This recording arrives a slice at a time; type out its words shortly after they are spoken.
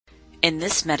In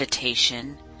this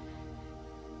meditation,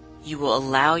 you will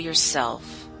allow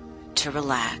yourself to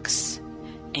relax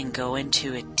and go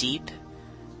into a deep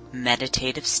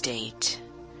meditative state,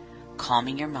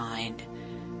 calming your mind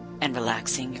and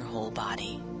relaxing your whole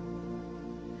body.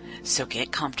 So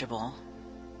get comfortable,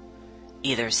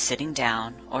 either sitting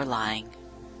down or lying.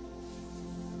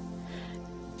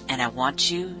 And I want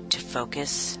you to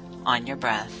focus on your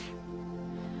breath,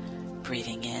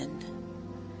 breathing in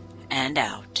and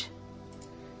out.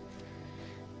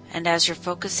 And as you're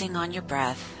focusing on your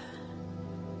breath,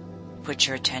 put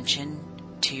your attention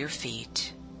to your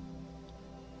feet,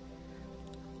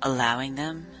 allowing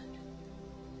them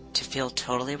to feel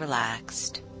totally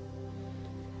relaxed,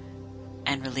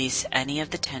 and release any of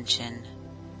the tension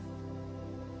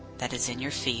that is in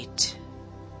your feet.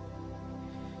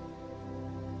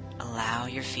 Allow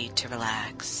your feet to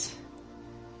relax.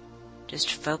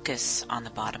 Just focus on the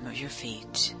bottom of your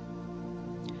feet,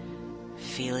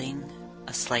 feeling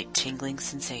a slight tingling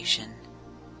sensation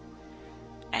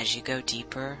as you go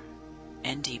deeper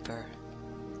and deeper.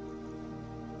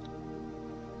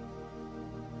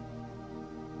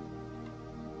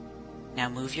 Now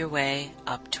move your way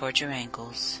up towards your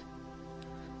ankles,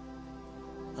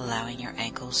 allowing your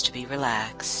ankles to be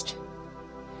relaxed,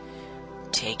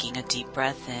 taking a deep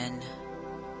breath in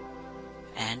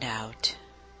and out,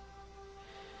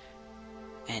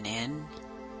 and in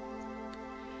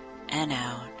and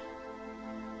out.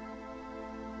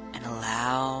 And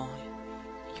allow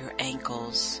your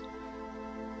ankles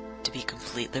to be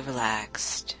completely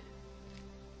relaxed.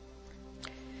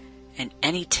 And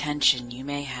any tension you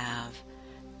may have,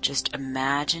 just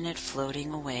imagine it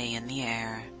floating away in the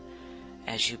air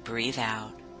as you breathe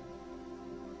out.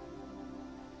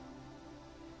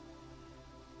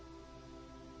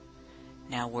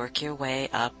 Now work your way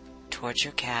up towards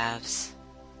your calves.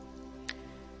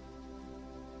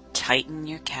 Tighten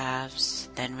your calves,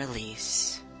 then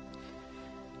release.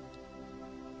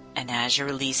 And as you're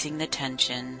releasing the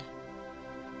tension,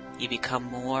 you become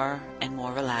more and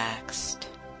more relaxed,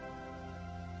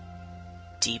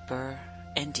 deeper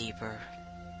and deeper.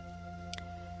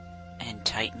 And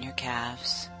tighten your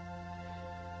calves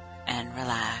and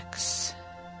relax.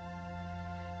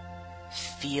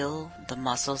 Feel the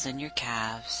muscles in your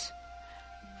calves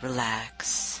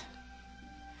relax.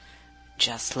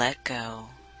 Just let go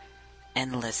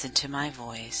and listen to my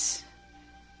voice.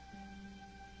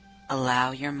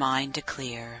 Allow your mind to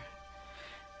clear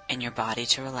and your body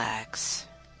to relax.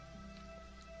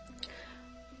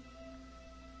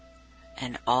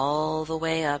 And all the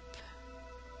way up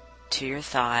to your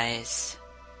thighs,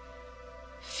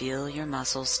 feel your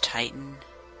muscles tighten,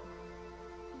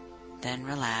 then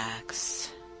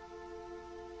relax.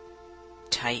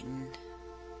 Tighten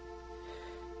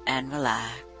and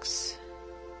relax.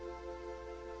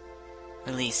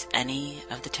 Release any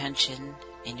of the tension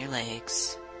in your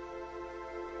legs.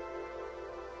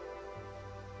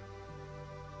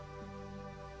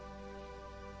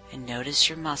 And notice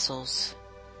your muscles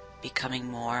becoming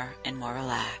more and more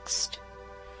relaxed.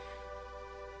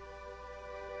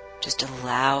 Just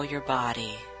allow your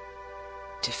body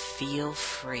to feel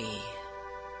free.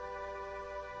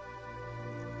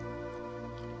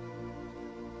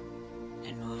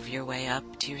 And move your way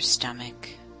up to your stomach.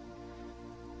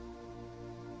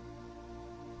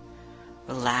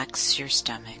 Relax your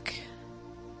stomach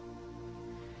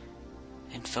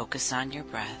and focus on your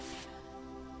breath.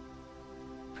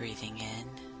 Breathing in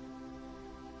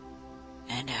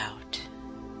and out,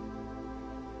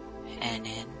 and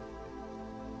in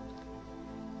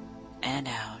and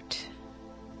out.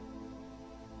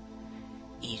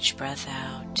 Each breath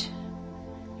out,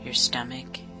 your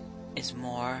stomach is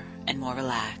more and more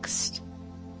relaxed.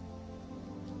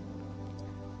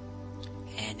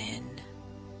 And in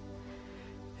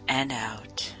and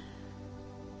out.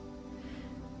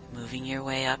 Moving your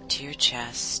way up to your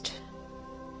chest.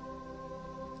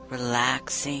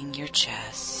 Relaxing your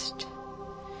chest,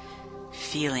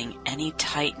 feeling any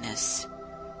tightness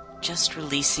just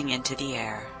releasing into the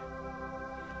air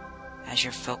as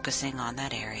you're focusing on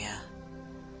that area,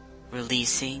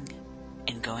 releasing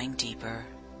and going deeper,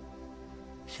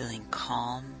 feeling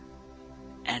calm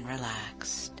and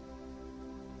relaxed,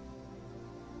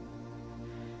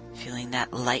 feeling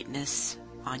that lightness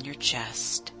on your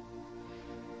chest.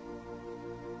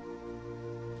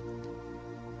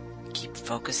 Keep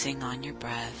focusing on your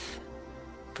breath,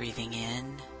 breathing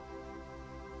in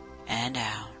and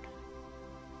out,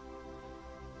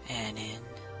 and in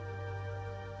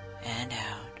and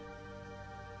out.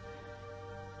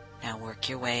 Now work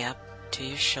your way up to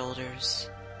your shoulders.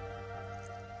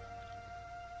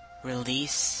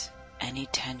 Release any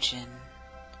tension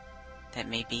that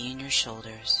may be in your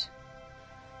shoulders.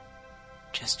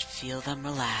 Just feel them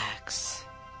relax.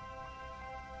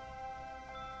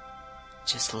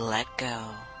 Just let go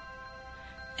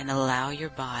and allow your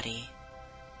body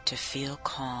to feel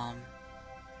calm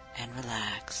and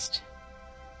relaxed.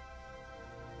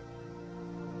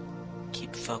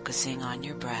 Keep focusing on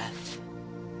your breath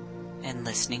and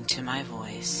listening to my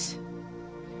voice,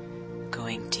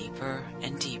 going deeper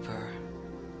and deeper,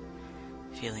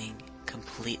 feeling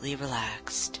completely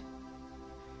relaxed.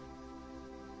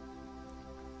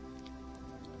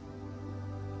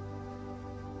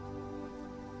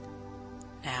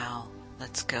 Now,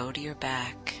 let's go to your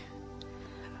back.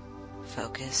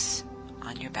 Focus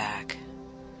on your back.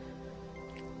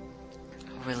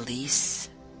 Release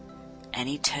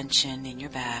any tension in your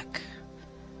back.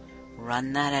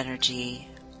 Run that energy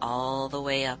all the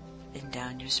way up and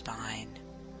down your spine,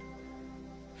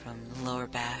 from the lower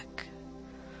back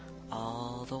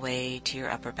all the way to your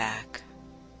upper back.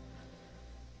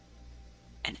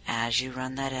 And as you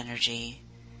run that energy,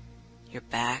 your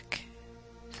back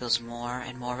feels more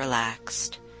and more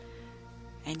relaxed,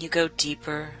 and you go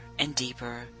deeper and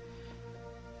deeper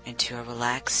into a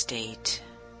relaxed state.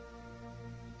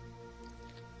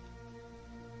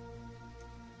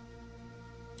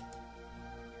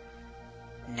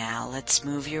 Now let's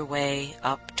move your way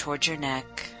up towards your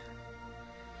neck,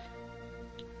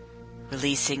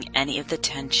 releasing any of the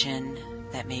tension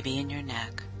that may be in your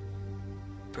neck.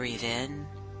 Breathe in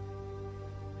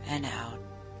and out.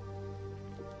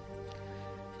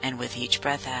 And with each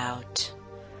breath out,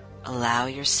 allow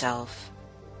yourself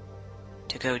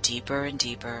to go deeper and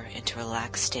deeper into a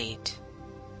relaxed state.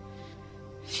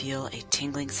 Feel a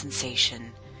tingling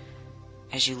sensation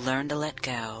as you learn to let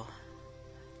go,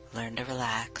 learn to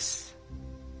relax,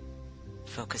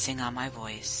 focusing on my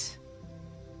voice.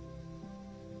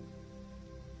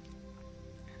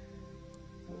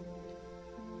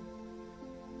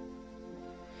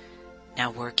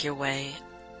 Now work your way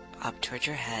up towards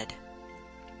your head.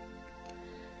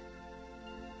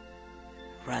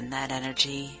 Run that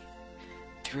energy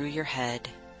through your head,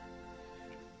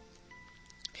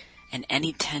 and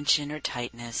any tension or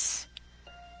tightness,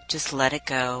 just let it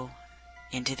go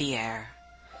into the air.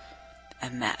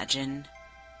 Imagine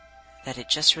that it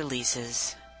just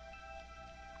releases,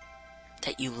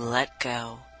 that you let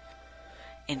go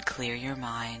and clear your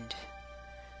mind,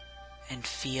 and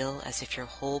feel as if your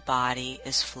whole body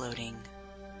is floating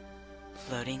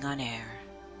on air.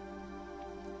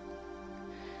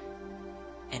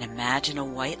 And imagine a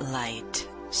white light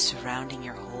surrounding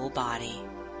your whole body,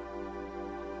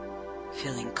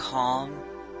 feeling calm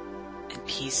and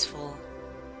peaceful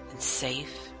and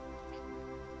safe,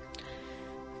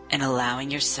 and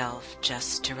allowing yourself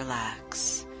just to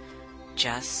relax,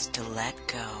 just to let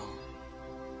go,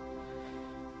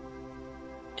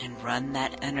 and run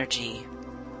that energy,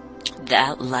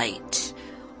 that light,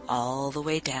 all the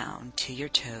way down to your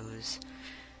toes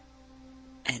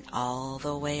and all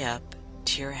the way up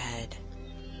to your head.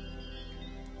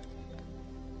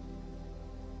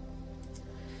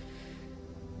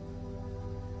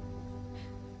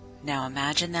 Now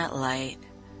imagine that light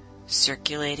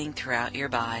circulating throughout your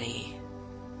body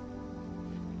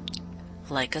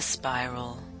like a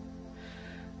spiral,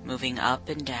 moving up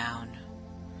and down.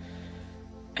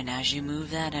 And as you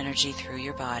move that energy through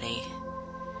your body,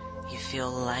 you feel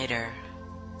lighter,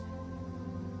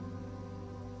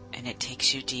 and it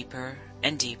takes you deeper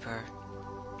and deeper,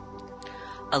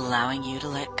 allowing you to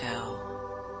let go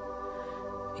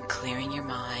and clearing your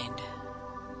mind,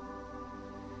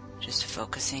 just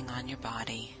focusing on your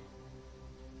body,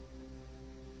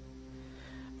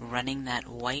 running that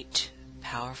white,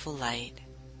 powerful light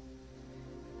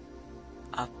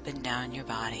up and down your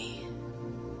body.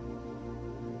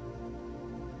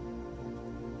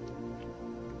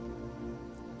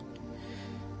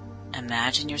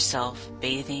 Imagine yourself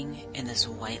bathing in this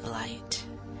white light,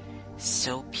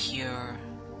 so pure,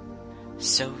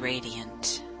 so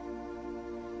radiant,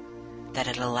 that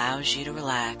it allows you to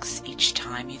relax each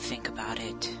time you think about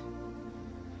it.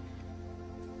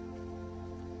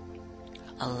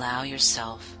 Allow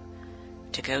yourself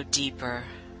to go deeper,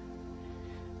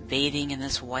 bathing in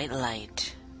this white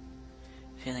light,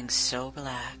 feeling so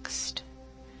relaxed,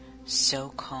 so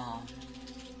calm,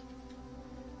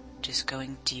 just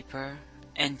going deeper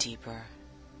and deeper,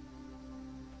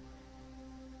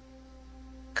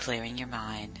 clearing your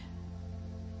mind.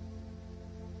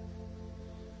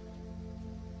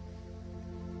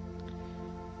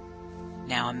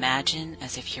 Now imagine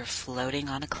as if you're floating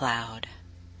on a cloud.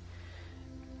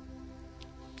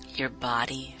 Your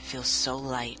body feels so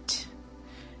light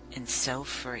and so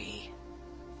free.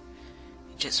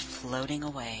 just floating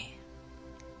away,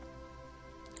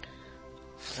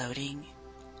 floating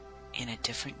in a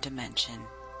different dimension,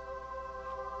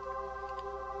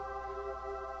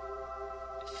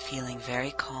 feeling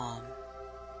very calm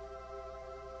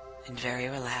and very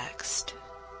relaxed.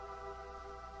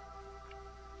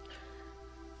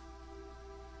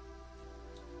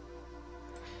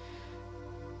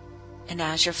 And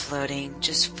as you're floating,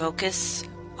 just focus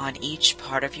on each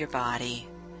part of your body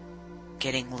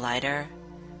getting lighter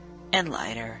and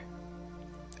lighter,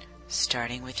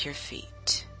 starting with your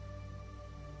feet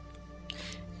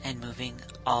and moving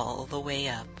all the way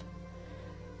up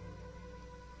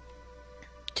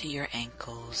to your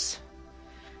ankles,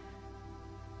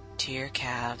 to your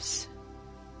calves,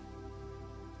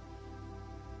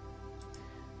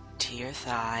 to your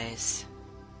thighs,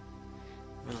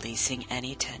 releasing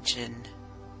any tension,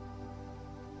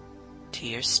 to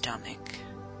your stomach,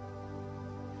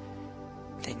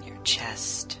 then your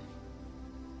chest,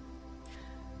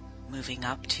 moving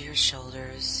up to your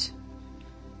shoulders,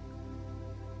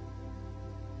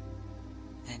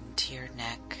 then to your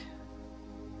neck,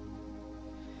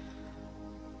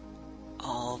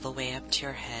 all the way up to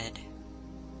your head,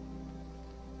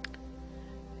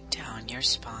 down your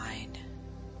spine,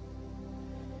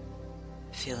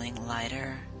 feeling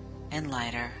lighter and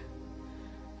lighter,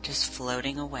 just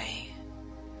floating away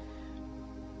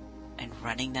and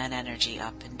running that energy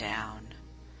up and down,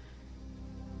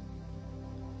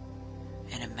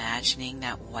 and imagining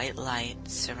that white light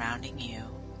surrounding you,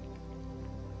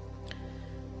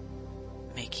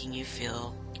 making you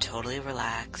feel totally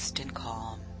relaxed and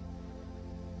calm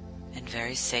and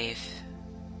very safe.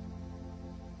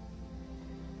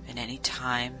 And any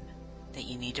time that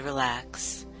you need to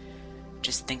relax,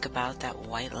 just think about that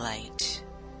white light.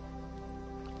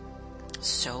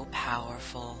 So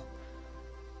powerful,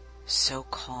 so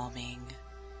calming,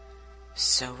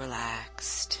 so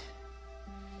relaxed.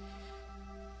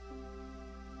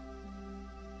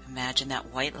 Imagine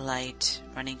that white light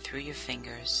running through your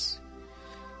fingers.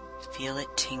 Feel it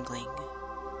tingling.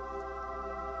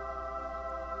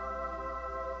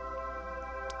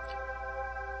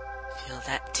 Feel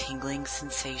that tingling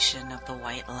sensation of the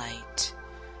white light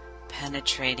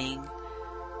penetrating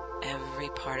every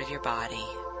part of your body,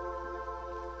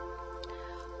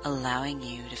 allowing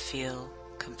you to feel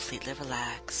completely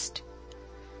relaxed,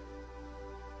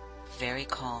 very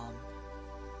calm,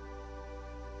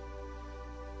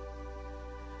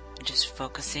 and just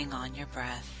focusing on your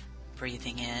breath,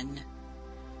 breathing in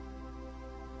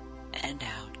and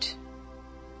out,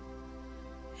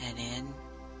 and in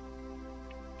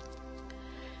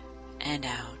and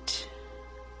out.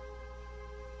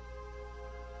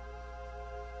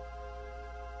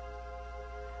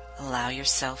 Allow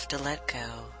yourself to let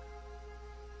go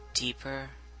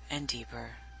deeper and deeper.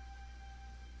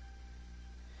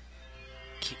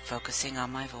 Keep focusing on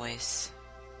my voice.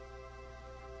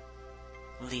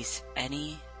 Release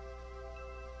any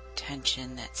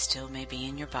tension that still may be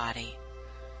in your body.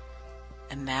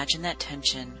 Imagine that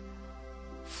tension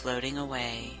floating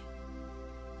away,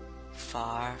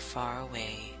 far, far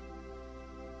away.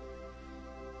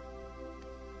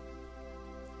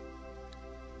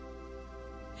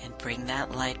 And bring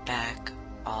that light back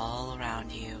all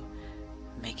around you,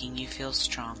 making you feel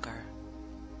stronger.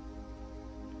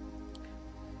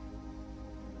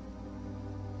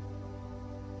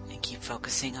 And keep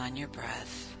focusing on your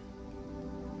breath,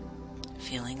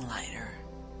 feeling lighter.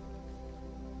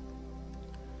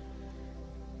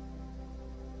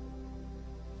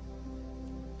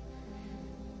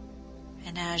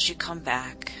 And as you come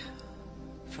back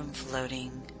from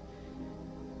floating,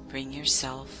 bring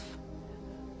yourself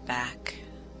back,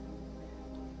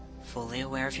 fully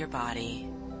aware of your body,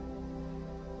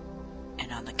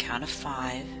 and on the count of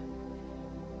 5,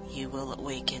 you will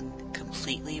awaken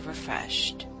completely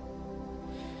refreshed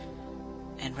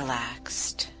and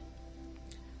relaxed.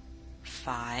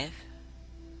 5,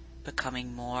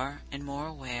 becoming more and more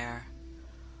aware.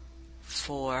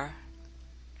 4,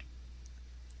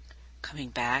 coming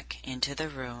back into the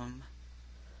room.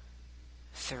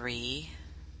 3,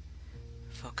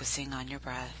 focusing on your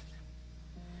breath.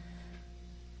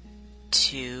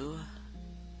 2,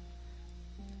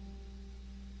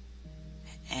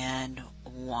 and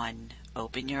 1.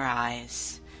 Open your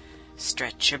eyes,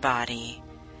 stretch your body,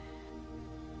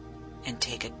 and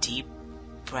take a deep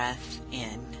breath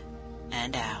in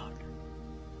and out.